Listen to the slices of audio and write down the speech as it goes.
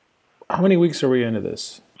How many weeks are we into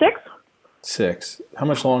this? 6? 6. How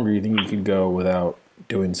much longer do you think you could go without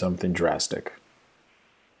doing something drastic?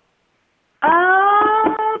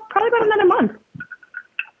 Probably about another month.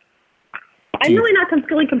 I'm really not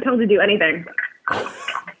completely compelled to do anything.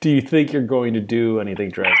 Do you think you're going to do anything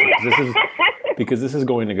drastic? Because this is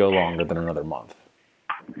going to go longer than another month.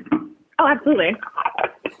 Oh, absolutely.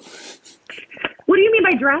 What do you mean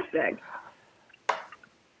by drastic?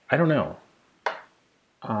 I don't know.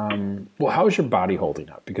 Well, how is your body holding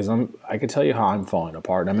up? Because I can tell you how I'm falling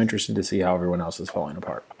apart, and I'm interested to see how everyone else is falling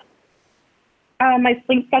apart. My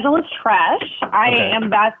sleep schedule is trash. I am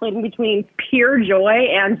vacillating between pure joy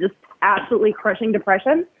and just absolutely crushing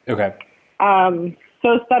depression. Okay.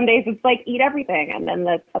 So some days it's like eat everything, and then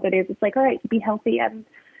the other days it's like, all right, be healthy and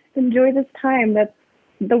enjoy this time that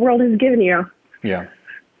the world has given you. Yeah.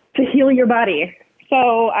 To heal your body.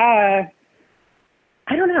 So I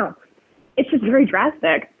don't know. It's just very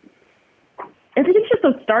drastic. Everything's just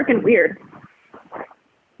so stark and weird.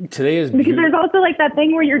 Today is because there's also like that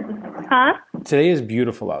thing where you're, Today is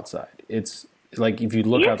beautiful outside. It's like if you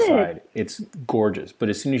look outside, it's gorgeous. But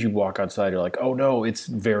as soon as you walk outside, you're like, oh no, it's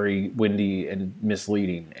very windy and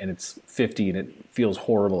misleading, and it's 50 and it feels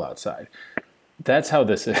horrible outside. That's how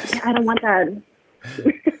this is. I don't want that.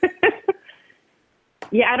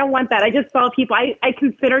 Yeah, I don't want that. I just saw people. I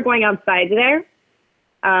considered going outside today.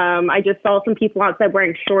 I just saw some people outside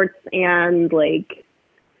wearing shorts and like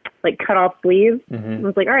cut off sleeves. Mm-hmm. I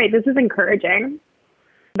was like, all right, this is encouraging.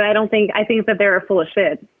 But I think that they're full of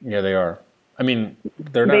shit. Yeah, they are. I mean,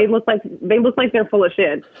 they're not. They look like they're full of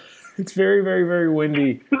shit. It's very, very, very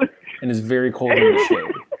windy and it's very cold in the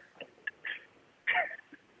shade.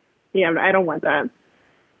 Yeah, I don't want that.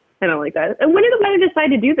 I don't like that. And when did the weather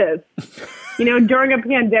decide to do this? During a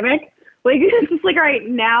pandemic? Like, it's just like, all right,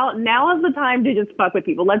 now is the time to just fuck with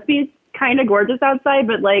people. Let's be kind of gorgeous outside,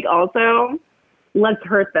 but like also let's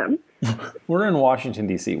hurt them. We're in Washington,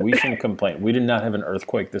 D.C. We shouldn't complain. We did not have an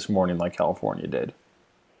earthquake this morning like California did.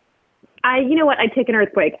 You know what? I take an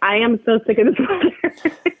earthquake. I am so sick of this weather.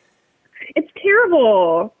 It's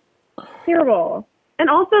terrible. Terrible. And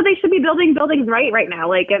also they should be building buildings right now,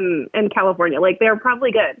 like in California. Like they're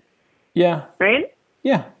probably good. Yeah. Right?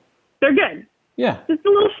 Yeah. They're good. Yeah. Just a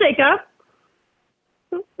little shake up.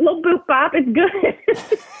 A little boop bop. It's good.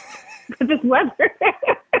 But this weather.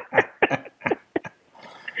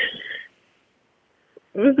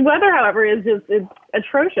 This weather, however, it's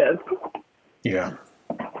atrocious. Yeah.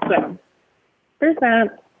 So, there's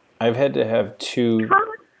that. I've had to have 2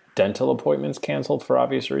 dental appointments canceled for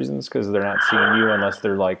obvious reasons because they're not seeing you unless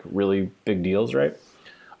they're like really big deals, right?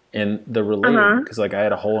 And the related, because like I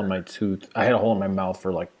had a hole in my tooth, I had a hole in my mouth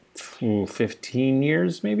for like 15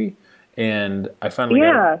 years maybe, and I finally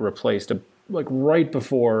got it replaced like right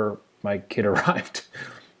before my kid arrived.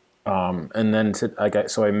 And then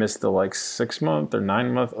so I missed the like 6-month or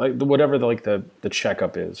 9-month, like whatever the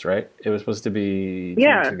checkup is, right? It was supposed to be 2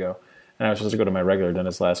 weeks ago, and I was supposed to go to my regular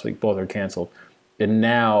dentist last week. Both are canceled, and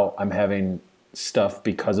now I'm having stuff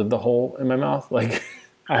because of the hole in my mouth. Like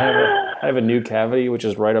I have a new cavity which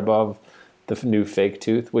is right above the new fake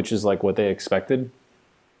tooth, which is like what they expected.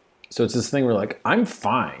 So it's this thing where like I'm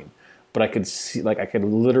fine, but I could see, like I could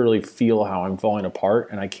literally feel how I'm falling apart,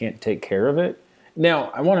 and I can't take care of it.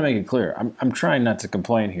 Now, I want to make it clear, I'm trying not to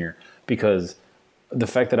complain here, because the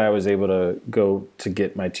fact that I was able to go to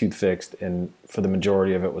get my tooth fixed and for the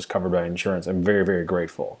majority of it was covered by insurance, I'm very, very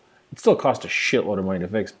grateful. It still cost a shitload of money to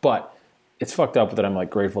fix, but it's fucked up that I'm like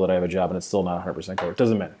grateful that I have a job and it's still not 100% covered. It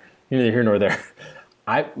doesn't matter. Neither here nor there.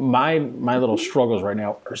 My little struggles right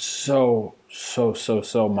now are so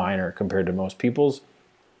minor compared to most people's,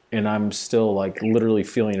 and I'm still like literally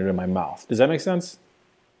feeling it in my mouth. Does that make sense?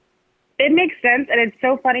 It makes sense, and it's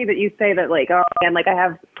so funny that you say that, like, oh, man, like I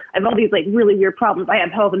have all these like really weird problems. I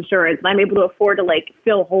have health insurance, and I'm able to afford to like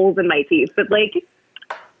fill holes in my teeth. But like,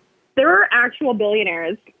 there are actual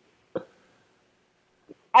billionaires.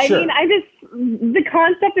 I mean, the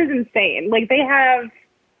concept is insane. Like, they have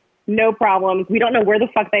no problems. We don't know where the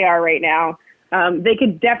fuck they are right now. They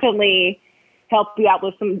could definitely help you out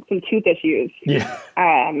with some tooth issues. Yeah.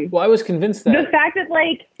 Well, I was convinced that the fact that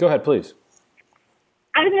like. Go ahead, please.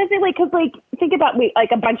 I was going to say, like, because, like, think about,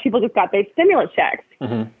 like, a bunch of people just got their stimulus checks.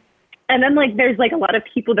 Mm-hmm. And then, like, there's, like, a lot of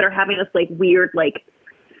people that are having this, like, weird, like,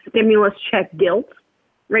 stimulus check guilt.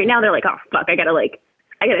 Right now, they're like, oh, fuck, I got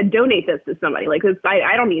to donate this to somebody. Like,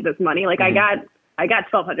 I don't need this money. Like, mm-hmm. I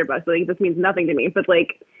got $1,200. Like, this means nothing to me. But,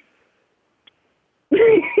 like,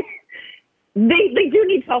 they do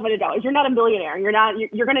need $1,200. You're not a billionaire. You're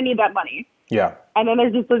going to need that money. Yeah. And then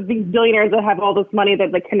there's just these billionaires that have all this money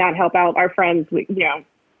that like cannot help out our friends, you know,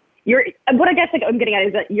 what I guess like I'm getting at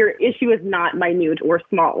is that your issue is not minute or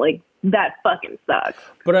small. Like that fucking sucks.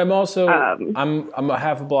 But I'm also I'm a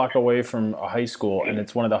half a block away from a high school, and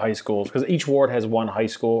it's one of the high schools because each ward has one high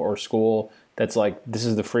school or school that's like this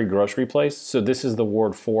is the free grocery place. So this is the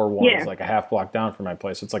Ward 4 one. Yeah. It's like a half block down from my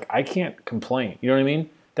place. So it's like I can't complain. You know what I mean?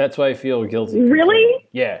 That's why I feel guilty. Really?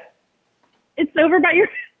 Yeah. It's over by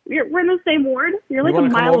we're in the same ward. You're like a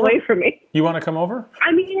mile away from me. You want to come over?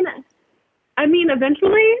 I mean,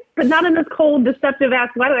 eventually, but not in this cold, deceptive ass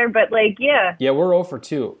weather. But like, yeah. Yeah, we're 0 for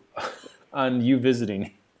 2 on you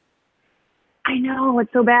visiting. I know,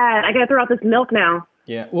 it's so bad. I gotta throw out this milk now.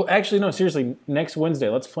 Yeah. Well, actually, no. Seriously, next Wednesday.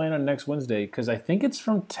 Let's plan on next Wednesday because I think it's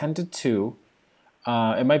from 10 to 2.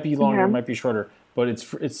 It might be longer. It might be shorter. But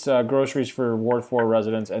it's groceries for Ward 4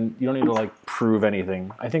 residents, and you don't need to like prove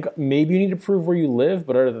anything. I think maybe you need to prove where you live,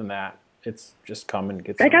 but other than that, it's just come and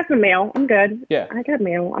get some. I got some mail. I'm good. Yeah. I got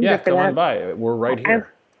mail. I'm good for come that. on by. We're right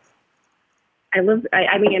here. I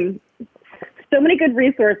mean, so many good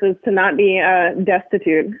resources to not be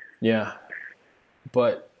destitute. Yeah.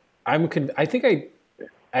 But I think I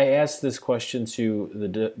asked this question to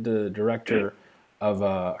the director of,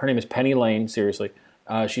 her name is Penny Lane, seriously.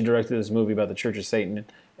 She directed this movie about the Church of Satan,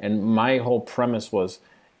 and my whole premise was,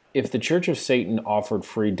 if the Church of Satan offered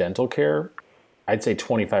free dental care, I'd say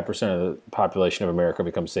 25% of the population of America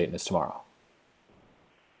becomes Satanists tomorrow.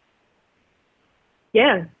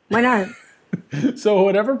 Yeah, why not? So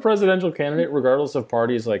whatever presidential candidate, regardless of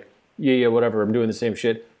party, is like, yeah, whatever, I'm doing the same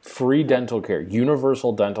shit, free dental care,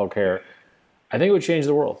 universal dental care, I think it would change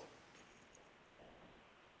the world.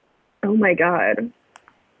 Oh my God.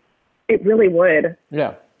 It really would.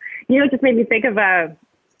 Yeah. You know, it just made me think of, I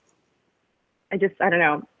don't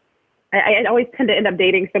know. I always tend to end up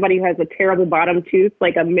dating somebody who has a terrible bottom tooth,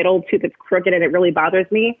 like a middle tooth that's crooked, and it really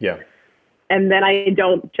bothers me. Yeah. And then I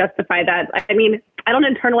don't justify that. I mean, I don't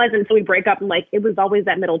internalize it until we break up and like, it was always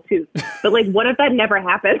that middle tooth. But like, what if that never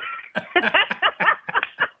happened?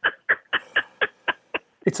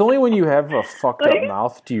 It's only when you have a fucked up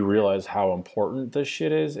mouth do you realize how important this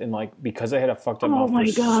shit is. And like, because I had a fucked up mouth for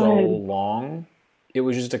so long, it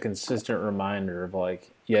was just a consistent reminder of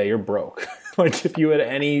like, yeah, you're broke. Like if you had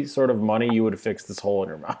any sort of money, you would fix this hole in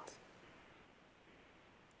your mouth.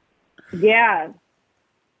 Yeah.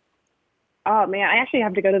 Oh man, I actually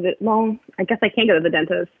have to go to I guess I can't go to the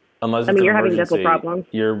dentist. Unless it's you're having dental problems.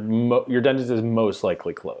 Your dentist is most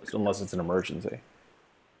likely closed unless it's an emergency.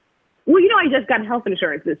 Well, you know, I just got health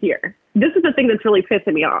insurance this year. This is the thing that's really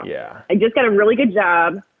pissing me off. Yeah. I just got a really good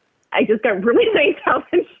job. I just got really nice health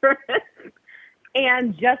insurance.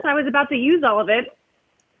 And just when I was about to use all of it,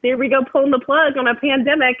 there we go pulling the plug on a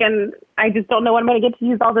pandemic, and I just don't know when I'm going to get to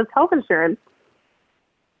use all this health insurance.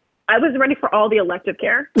 I was ready for all the elective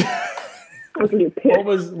care. What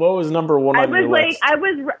was number one on your list? I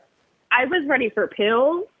was ready for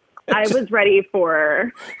pills. I was ready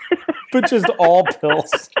for... But just all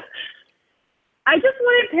pills. I just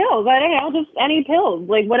wanted pills. I don't know, just any pills,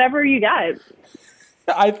 like whatever you got.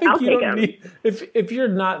 I think you don't need. If you're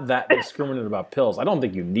not that discriminate about pills, I don't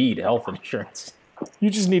think you need health insurance. You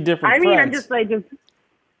just need different. I'm just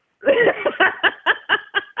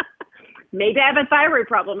maybe I have a thyroid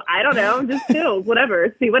problem. I don't know. Just pills,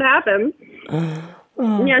 whatever. See what happens.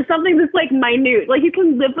 Yeah, something that's like minute. Like you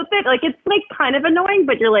can live with it. Like it's like kind of annoying,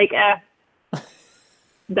 but you're like,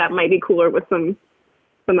 that might be cooler with some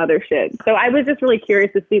other shit. So I was just really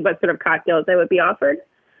curious to see what sort of cocktails they would be offered.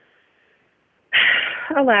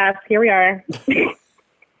 Alas, here we are.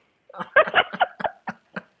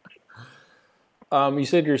 You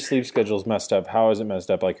said your sleep schedule's messed up. How is it messed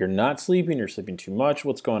up? Like you're not sleeping, you're sleeping too much.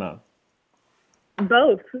 What's going on?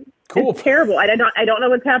 Both. Cool. It's terrible. I don't know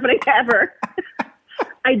what's happening ever.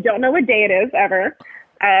 I don't know what day it is ever.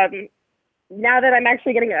 Now that I'm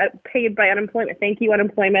actually getting paid by unemployment, thank you,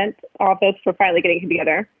 unemployment office, for finally getting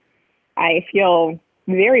together. I feel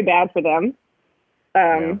very bad for them.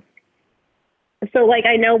 So, like,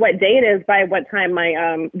 I know what day it is by what time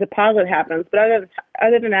my deposit happens. But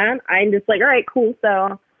other than that, I'm just like, all right, cool.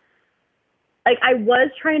 So, like, I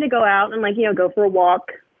was trying to go out and, like, you know, go for a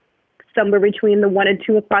walk somewhere between the 1 and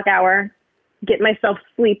 2 o'clock hour, get myself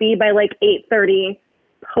sleepy by, like, 8:30,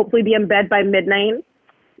 hopefully be in bed by midnight.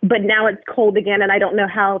 But now it's cold again, and I don't know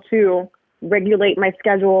how to regulate my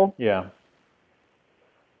schedule. Yeah.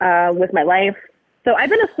 With my life. So I've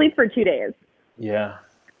been asleep for 2 days. Yeah.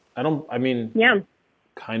 Yeah.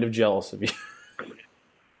 Kind of jealous of you.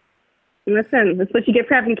 Listen, that's what you get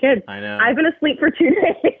for having kids. I know. I've been asleep for 2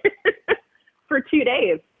 days. For 2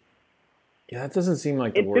 days. Yeah, that doesn't seem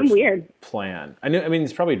like the worst been weird. plan. I mean,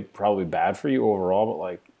 it's probably bad for you overall, but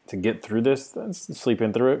like to get through this,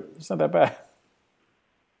 sleeping through it, it's not that bad.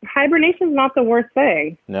 hibernation's not the worst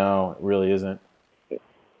thing. No, it really isn't.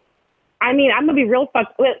 I mean, I'm gonna be real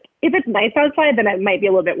fucked. If it's nice outside, then it might be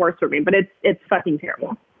a little bit worse for me. But it's fucking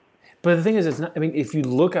terrible. But the thing is, it's not. I mean, if you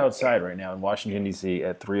look outside right now in Washington D.C.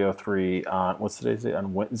 at 3:03 on what's today's day?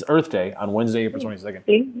 It's Earth Day on Wednesday, April 22nd.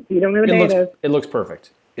 See? You don't know what day it is. It looks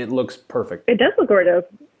perfect. It looks perfect. It does look gorgeous.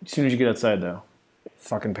 As soon as you get outside, though,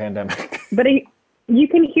 fucking pandemic. But you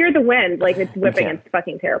can hear the wind, like it's whipping. It's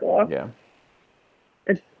fucking terrible. Yeah.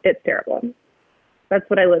 It's terrible. That's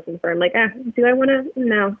what I listen for. I'm like, do I want to?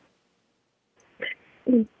 No.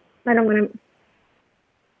 I don't want to.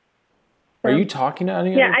 Are you talking to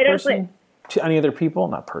any other person? To any other people?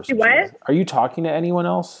 Not person. What? Are you talking to anyone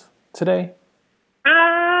else today?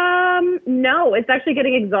 No. It's actually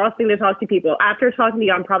getting exhausting to talk to people. After talking to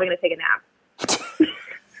you, I'm probably going to take a nap.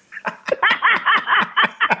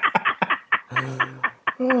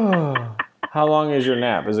 How long is your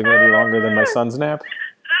nap? Is it going to be longer than my son's nap?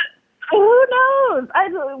 Who knows?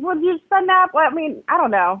 Would you spend nap? Well, I mean, I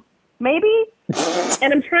don't know. Maybe.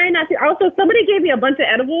 And I'm trying not to. Also, somebody gave me a bunch of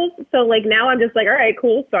edibles, so like now I'm just like, all right,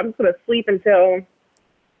 cool. So I'm just gonna sleep until,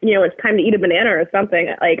 it's time to eat a banana or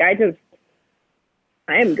something. Like I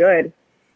am good.